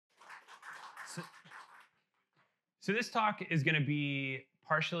So this talk is going to be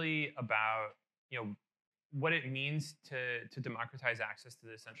partially about what it means to democratize access to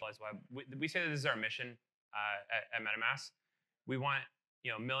the decentralized web. We say that this is our mission at MetaMask. We want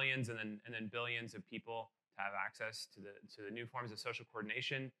millions and then billions of people to have access to the new forms of social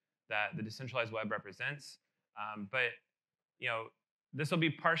coordination that the decentralized web represents. But this will be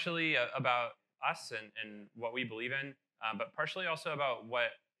partially about us and what we believe in, but partially also about what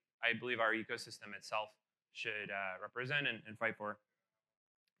I believe our ecosystem itself should represent and fight for.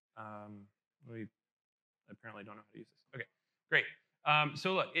 We apparently don't know how to use this. Okay, great.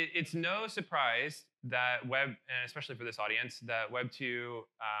 So look, it's no surprise that web, and especially for this audience, that Web 2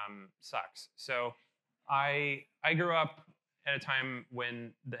 sucks. So I grew up at a time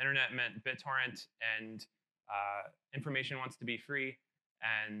when the internet meant BitTorrent and information wants to be free,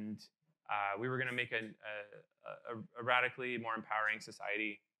 and we were going to make a radically more empowering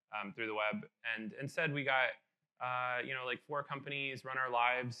society through the web. And instead, we got like 4 companies run our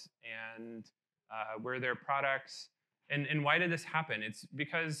lives, and we're their products. And why did this happen? It's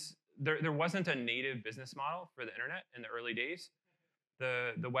because there wasn't a native business model for the internet in the early days.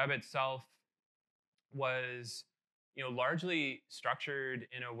 The web itself was largely structured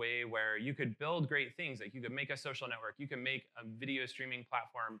in a way where you could build great things. Like you could make a social network, you could make a video streaming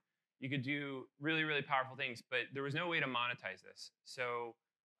platform, you could do really, really powerful things, but there was no way to monetize this. So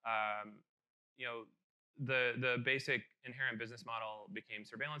the basic inherent business model became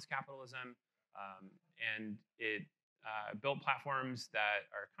surveillance capitalism, and it built platforms that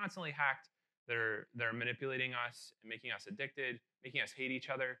are constantly hacked, that are manipulating us and making us addicted, making us hate each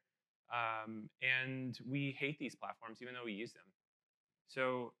other. And we hate these platforms even though we use them.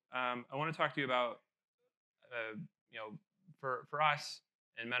 So I want to talk to you about, for us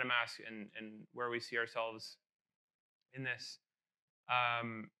and MetaMask and where we see ourselves in this.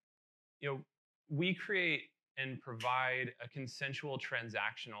 We create and provide a consensual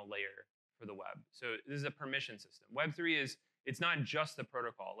transactional layer for the web. So this is a permission system. Web3 it's not just the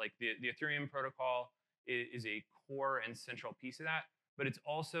protocol. Like the Ethereum protocol is a core and central piece of that, but it's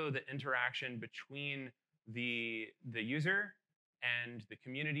also the interaction between the user and the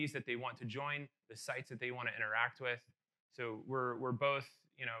communities that they want to join, the sites that they want to interact with. So we're both,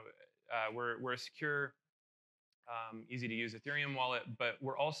 we're a secure, easy to use Ethereum wallet, but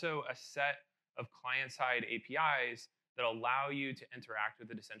we're also a set of client-side APIs that allow you to interact with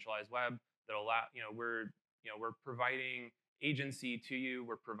the decentralized web. That allow, we're providing agency to you.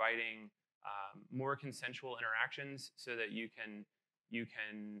 We're providing more consensual interactions so that you can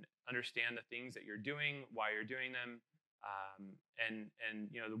understand the things that you're doing, why you're doing them, and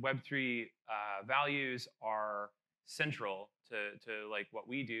the Web3 values are central to like what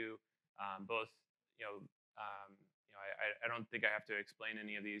we do. Both I don't think I have to explain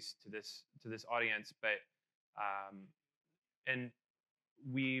any of these to this audience, but and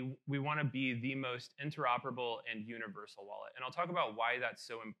we want to be the most interoperable and universal wallet. And I'll talk about why that's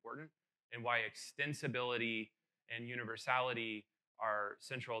so important and why extensibility and universality are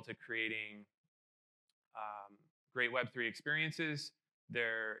central to creating great Web3 experiences.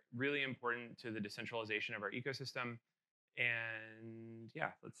 They're really important to the decentralization of our ecosystem. And yeah,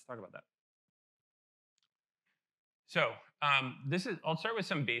 let's talk about that. So I'll start with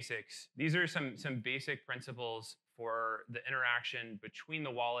some basics. These are some basic principles for the interaction between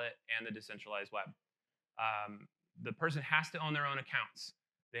the wallet and the decentralized web. The person has to own their own accounts.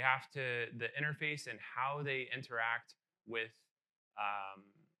 They have to, the interface and how they interact with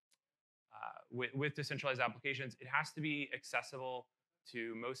decentralized applications, it has to be accessible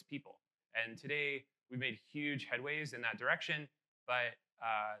to most people. And today, we've made huge headways in that direction, but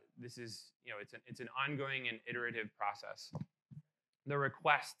this is, it's an ongoing and iterative process. The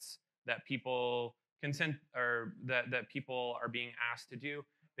requests that people consent or that people are being asked to do,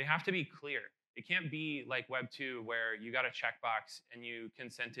 they have to be clear. It can't be like Web 2 where you got a checkbox and you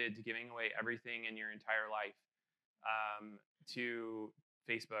consented to giving away everything in your entire life to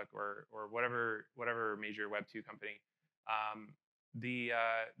Facebook or whatever major Web 2 company.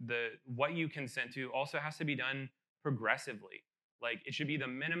 What you consent to also has to be done progressively. Like it should be the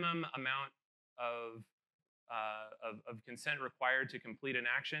minimum amount of consent required to complete an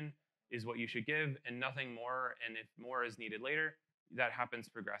action is what you should give, and nothing more. And if more is needed later, that happens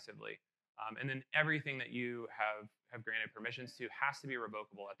progressively. And then everything that you have granted permissions to has to be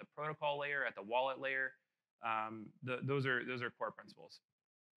revocable at the protocol layer, at the wallet layer. Those are core principles.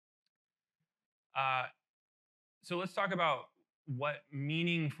 So let's talk about what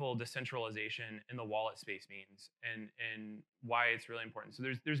meaningful decentralization in the wallet space means and why it's really important. So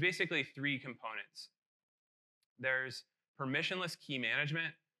there's basically 3 components. There's permissionless key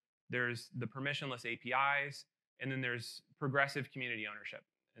management, there's the permissionless APIs, And then there's progressive community ownership.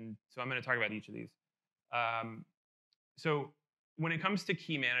 And so I'm going to talk about each of these. So when it comes to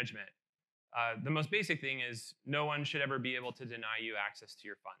key management, the most basic thing is no one should ever be able to deny you access to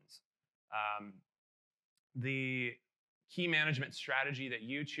your funds. The key management strategy that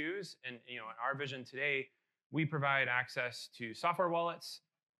you choose, and in our vision today, we provide access to software wallets.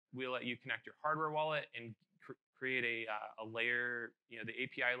 We'll let you connect your hardware wallet and create a layer, the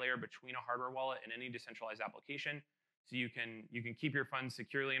API layer between a hardware wallet and any decentralized application. So you can keep your funds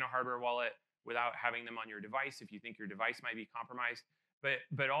securely in a hardware wallet without having them on your device if you think your device might be compromised.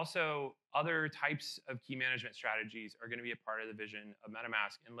 But also other types of key management strategies are going to be a part of the vision of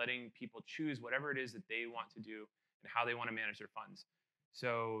MetaMask, and letting people choose whatever it is that they want to do and how they want to manage their funds.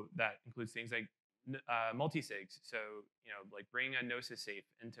 So that includes things like multi-sigs. So like bring a Gnosis safe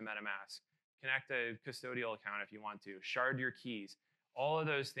into MetaMask, connect a custodial account if you want to, shard your keys. All of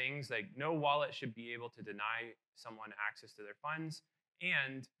those things, like no wallet should be able to deny someone access to their funds,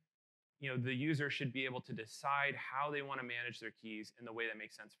 and the user should be able to decide how they want to manage their keys in the way that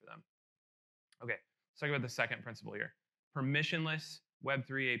makes sense for them. Okay, let's talk about the second principle here. Permissionless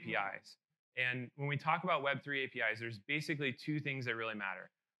Web3 APIs. And when we talk about Web3 APIs, there's basically two things that really matter.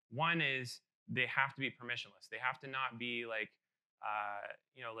 One is they have to be permissionless. They have to not be like,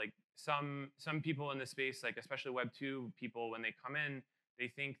 like some people in the space, like especially Web2 people, when they come in, they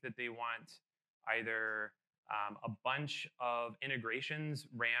think that they want either a bunch of integrations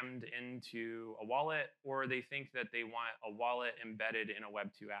rammed into a wallet, or they think that they want a wallet embedded in a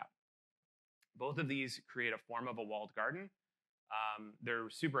Web2 app. Both of these create a form of a walled garden. They're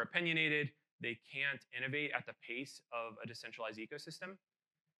super opinionated. They can't innovate at the pace of a decentralized ecosystem.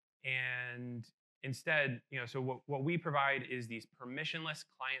 And instead, so what we provide is these permissionless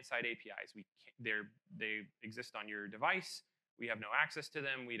client-side APIs. They exist on your device. We have no access to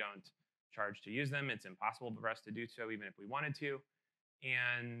them. We don't charge to use them. It's impossible for us to do so even if we wanted to.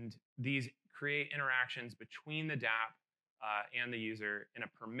 And these create interactions between the dApp and the user in a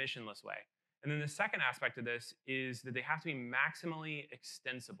permissionless way. And then the second aspect of this is that they have to be maximally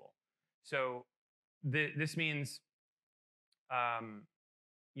extensible. So this means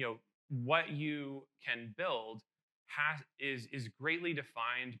what you can build is greatly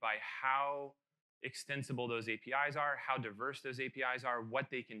defined by how extensible those APIs are, how diverse those APIs are, what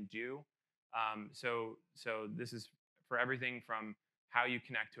they can do. So this is for everything from how you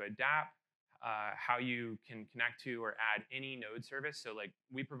connect to a dApp, how you can connect to or add any node service. So like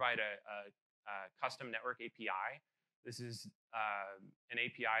we provide a custom network API. This is an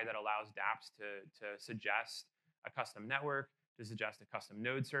API that allows dApps to suggest a custom network, to suggest a custom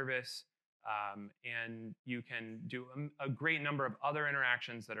node service, and you can do a great number of other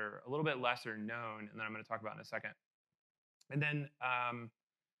interactions that are a little bit lesser known, and then I'm going to talk about in a second. And then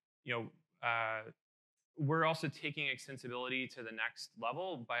we're also taking extensibility to the next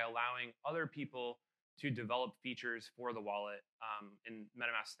level by allowing other people to develop features for the wallet in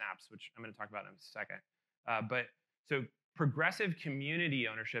MetaMask Snaps, which I'm going to talk about in a second. So progressive community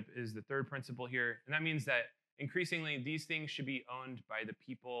ownership is the third principle here, and that means that increasingly these things should be owned by the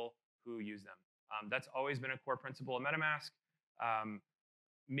people who use them. That's always been a core principle of MetaMask.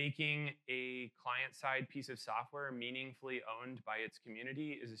 Making a client-side piece of software meaningfully owned by its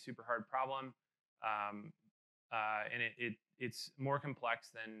community is a super hard problem, and it's more complex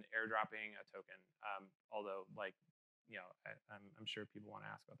than airdropping a token. Although, I'm sure people want to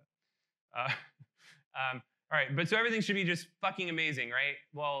ask about that. All right, but so everything should be just fucking amazing, right?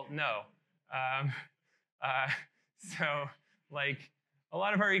 Well, no. So like a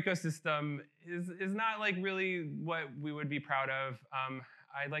lot of our ecosystem is not like really what we would be proud of.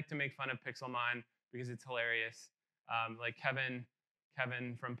 I like to make fun of Pixelmon because it's hilarious. Like Kevin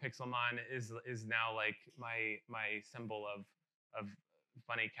from Pixelmon is now like my symbol of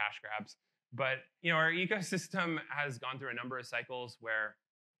funny cash grabs. But our ecosystem has gone through a number of cycles where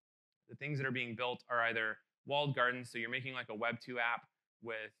the things that are being built are either walled gardens, so you're making like a Web2 app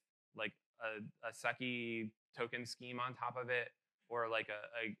with like a sucky token scheme on top of it, or like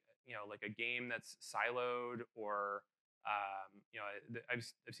a game that's siloed, or I've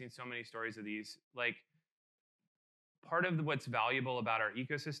seen so many stories of these. Like part of what's valuable about our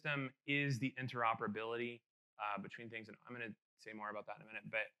ecosystem is the interoperability between things, and I'm going to say more about that in a minute.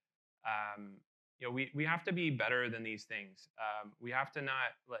 But we have to be better than these things. We have to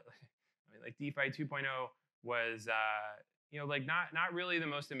not like DeFi 2.0 was not really the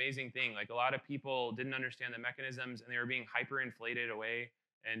most amazing thing. Like a lot of people didn't understand the mechanisms, and they were being hyperinflated away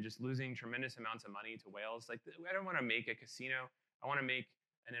and just losing tremendous amounts of money to whales. Like I don't want to make a casino. I want to make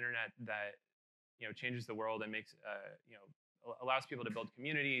an internet that changes the world and makes allows people to build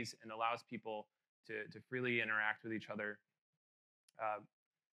communities and allows people to freely interact with each other.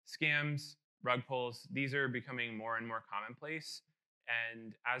 Scams, rug pulls, these are becoming more and more commonplace.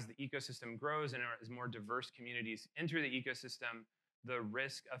 And as the ecosystem grows and as more diverse communities enter the ecosystem, the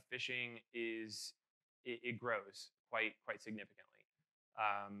risk of phishing it grows quite significantly.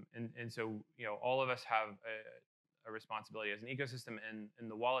 And so all of us have a responsibility as an ecosystem, and in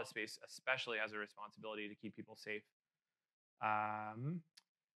the wallet space especially has a responsibility to keep people safe.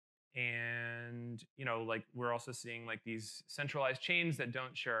 And like we're also seeing like these centralized chains that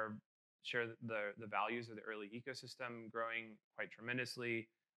don't share the values of the early ecosystem growing quite tremendously.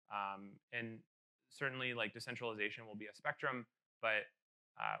 And certainly like decentralization will be a spectrum, but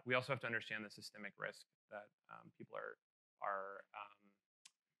we also have to understand the systemic risk that people are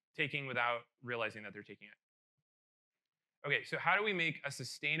taking without realizing that they're taking it. Okay, so how do we make a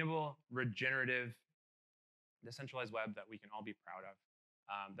sustainable, regenerative, decentralized web that we can all be proud of?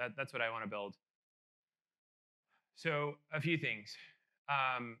 That's what I want to build. So a few things.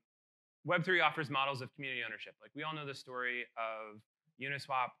 Web3 offers models of community ownership. Like we all know the story of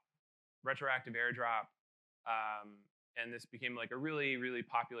Uniswap, retroactive airdrop, and this became like a really, really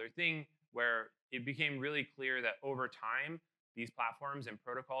popular thing where it became really clear that over time, these platforms and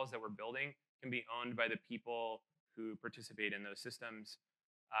protocols that we're building can be owned by the people who participate in those systems.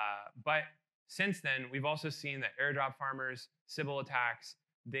 But since then, we've also seen that airdrop farmers, Sybil attacks,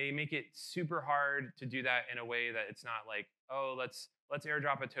 they make it super hard to do that in a way that it's not like, oh, let's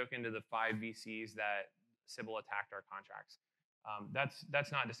airdrop a token to the 5 VCs that Sybil attacked our contracts.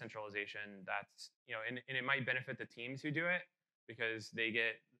 That's not decentralization. That's and it might benefit the teams who do it because they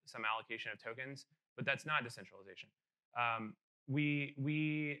get some allocation of tokens, but that's not decentralization.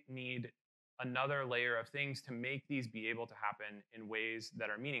 We need another layer of things to make these be able to happen in ways that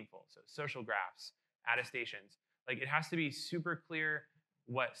are meaningful. So social graphs, attestations. Like it has to be super clear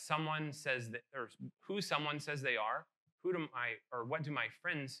what someone says that, or who someone says they are, what do my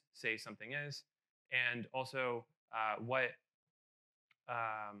friends say something is, and also what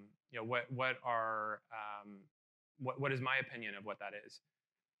is my opinion of what that is.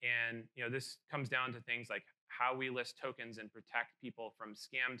 And this comes down to things like how we list tokens and protect people from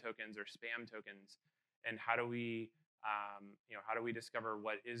scam tokens or spam tokens, and how do we discover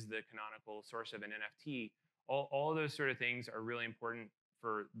what is the canonical source of an NFT. All of those sort of things are really important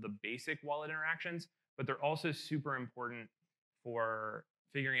for the basic wallet interactions, but they're also super important for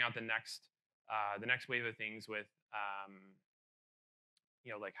figuring out the next wave of things with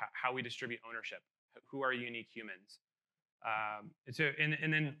like how we distribute ownership, who are unique humans.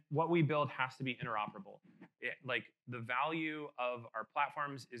 And then what we build has to be interoperable. Like the value of our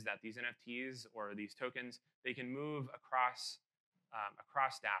platforms is that these NFTs or these tokens, they can move across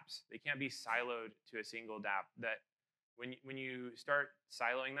dApps. They can't be siloed to a single dApp. That when you start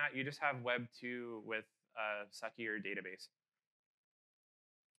siloing that, you just have Web 2 with a suckier database.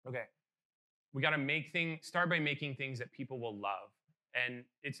 Okay, we got to start by making things that people will love. And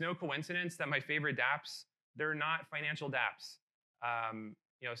it's no coincidence that my favorite dApps, they're not financial dApps.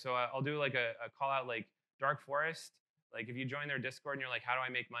 So I'll do like a call out like Dark Forest. Like if you join their Discord and you're like, how do I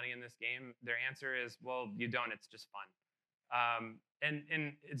make money in this game? Their answer is, well, you don't. It's just fun. And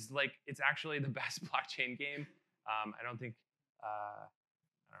it's actually the best blockchain game. I don't think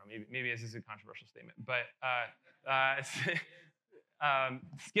I don't know. Maybe this is a controversial statement, but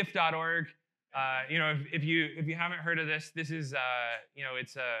skiff.org. If you haven't heard of this is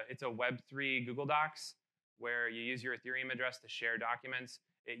it's a Web3 Google Docs where you use your Ethereum address to share documents.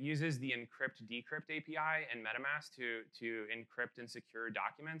 It uses the encrypt-decrypt API and MetaMask to encrypt and secure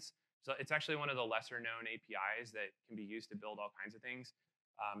documents. So it's actually one of the lesser-known APIs that can be used to build all kinds of things.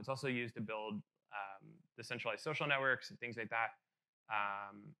 It's also used to build decentralized social networks and things like that.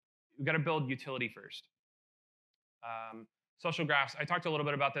 We've got to build utility first. Social graphs. I talked a little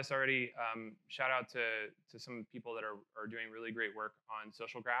bit about this already. Shout out to some people that are doing really great work on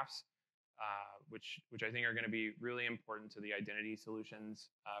social graphs, which I think are going to be really important to the identity solutions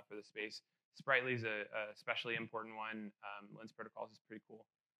for the space. Sprightly is a especially important one. Lens protocols is pretty cool.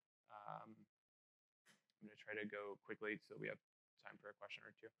 I'm going to try to go quickly so we have time for a question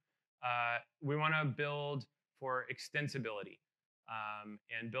or two. We want to build for extensibility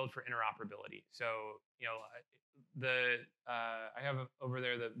and build for interoperability. So I have over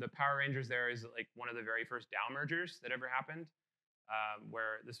there the Power Rangers. There is like one of the very first DAO mergers that ever happened,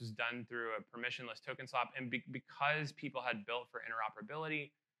 where this was done through a permissionless token swap, and because people had built for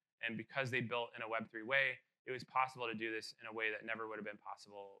interoperability, and because they built in a Web3 way, it was possible to do this in a way that never would have been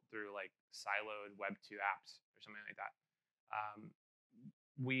possible through like siloed Web2 apps or something like that.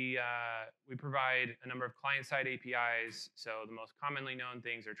 we provide a number of client-side APIs. So the most commonly known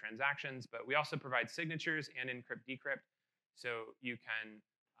things are transactions, but we also provide signatures and encrypt decrypt. So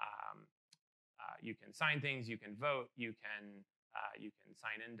um, you can sign things, you can vote, you can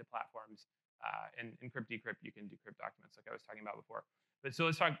sign into platforms, and encrypt decrypt. You can decrypt documents, like I was talking about before. But so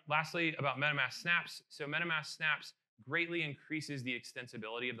let's talk lastly about MetaMask Snaps. So MetaMask Snaps greatly increases the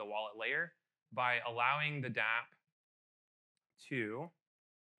extensibility of the wallet layer by allowing the DApp to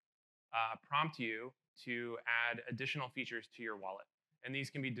prompt you to add additional features to your wallet. And these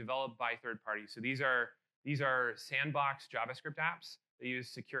can be developed by third parties. So these are sandbox JavaScript apps. They use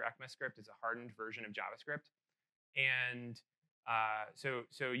secure ECMAScript. It's a hardened version of JavaScript. And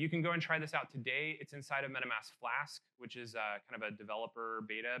so you can go and try this out today. It's inside of MetaMask Flask, which is kind of a developer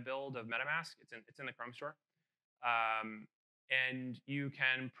beta build of MetaMask. It's in the Chrome store. And you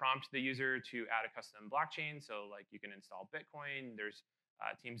can prompt the user to add a custom blockchain. So like you can install Bitcoin. There's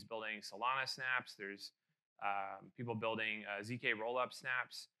teams building Solana snaps. There's people building ZK rollup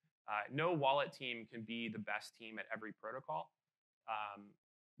snaps. No wallet team can be the best team at every protocol.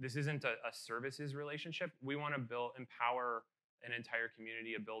 This isn't a services relationship. We want to empower an entire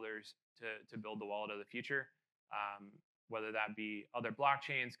community of builders to build the wallet of the future, whether that be other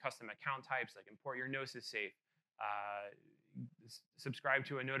blockchains, custom account types, like import your Gnosis safe, subscribe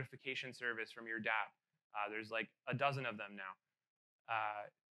to a notification service from your DApp. There's like a dozen of them now.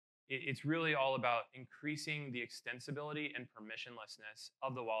 It's really all about increasing the extensibility and permissionlessness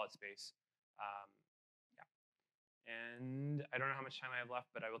of the wallet space. Yeah. And I don't know how much time I have left,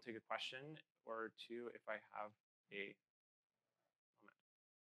 but I will take a question or two if I have a moment.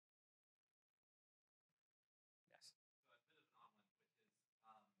 Yes.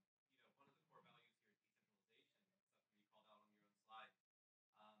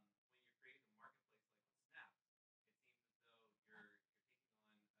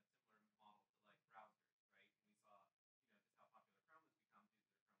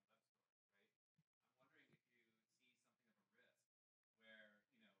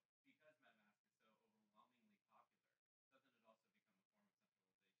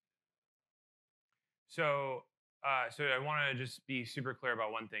 So, so I want to just be super clear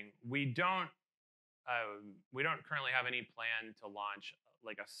about one thing. We don't currently have any plan to launch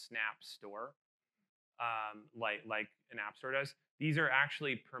like a Snap store, like an app store does. These are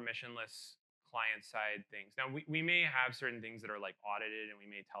actually permissionless client-side things. Now, we may have certain things that are like audited, and we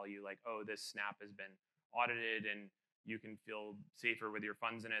may tell you like, oh, this Snap has been audited, and you can feel safer with your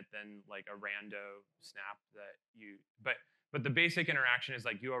funds in it than like a rando Snap that you. But the basic interaction is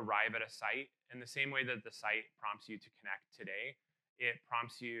like you arrive at a site, and the same way that the site prompts you to connect today, it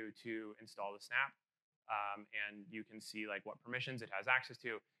prompts you to install the Snap, and you can see like what permissions it has access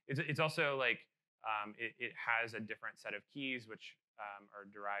to. It's also like it has a different set of keys which are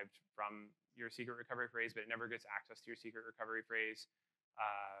derived from your secret recovery phrase, but it never gets access to your secret recovery phrase.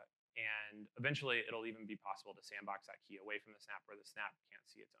 And eventually, it'll even be possible to sandbox that key away from the Snap, where the Snap can't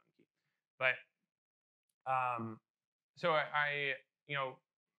see its own key. But so I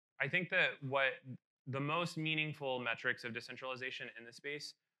think that what the most meaningful metrics of decentralization in this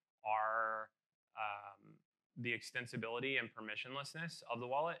space are the extensibility and permissionlessness of the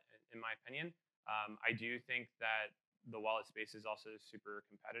wallet, in my opinion. I do think that the wallet space is also super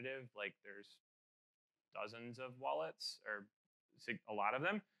competitive. Like there's dozens of wallets, or a lot of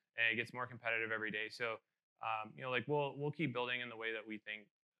them, and it gets more competitive every day. So like we'll keep building in the way that we think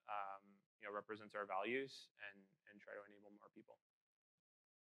represents our values, and try to enable more people.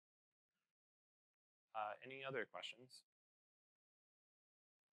 Any other questions?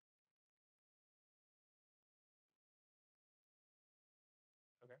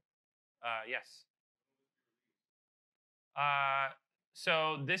 Okay. Yes.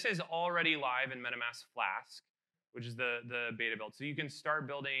 So this is already live in MetaMask Flask, which is the beta build. So you can start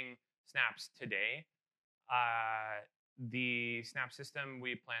building snaps today. The Snap system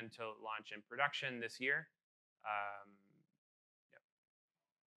we plan to launch in production this year. Yep.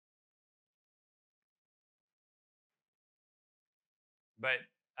 But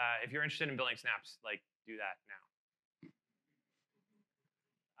if you're interested in building snaps, like do that now.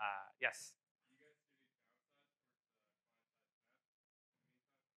 Yes.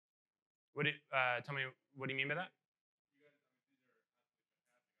 Tell me, what do you mean by that?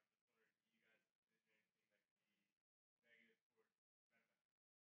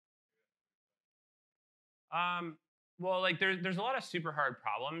 Well, like there's a lot of super hard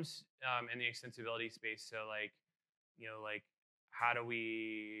problems in the extensibility space. So like, like how do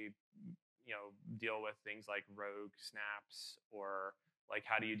we, deal with things like rogue snaps, or like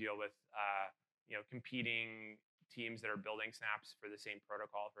how do you deal with, competing teams that are building snaps for the same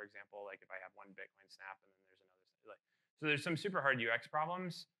protocol. For example, like if I have one Bitcoin snap and then there's another, like, so there's some super hard UX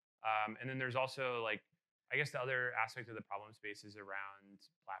problems, and then there's also like, I guess the other aspect of the problem space is around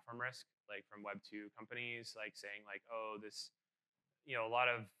platform risk, like from Web2 companies, like saying like, oh, this, a lot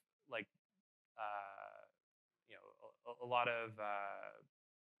of like, uh, a lot of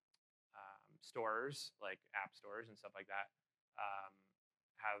stores, like app stores and stuff like that,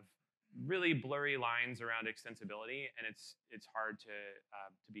 have really blurry lines around extensibility, and it's hard to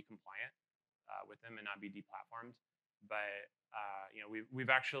be compliant with them and not be deplatformed. But we've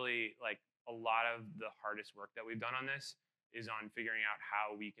actually, like, a lot of the hardest work that we've done on this is on figuring out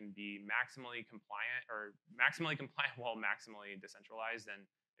how we can be maximally compliant, or maximally compliant while maximally decentralized and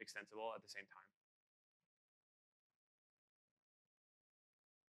extensible at the same time.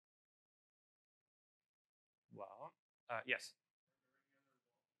 Well, yes.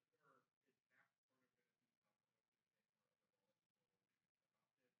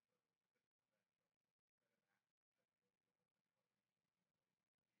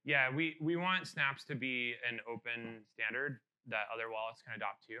 Yeah, we want snaps to be an open standard that other wallets can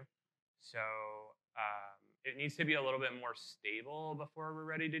adopt too. So it needs to be a little bit more stable before we're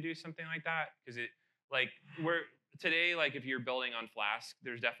ready to do something like that. Because like, we're today, like if you're building on Flask,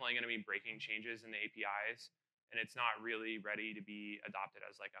 there's definitely going to be breaking changes in the APIs, and it's not really ready to be adopted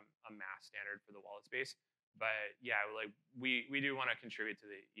as like a mass standard for the wallet space. But yeah, like we do want to contribute to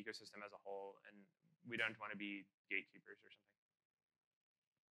the ecosystem as a whole, and we don't want to be gatekeepers or something.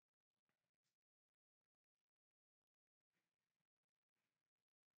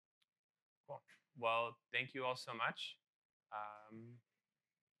 Cool. Well, thank you all so much.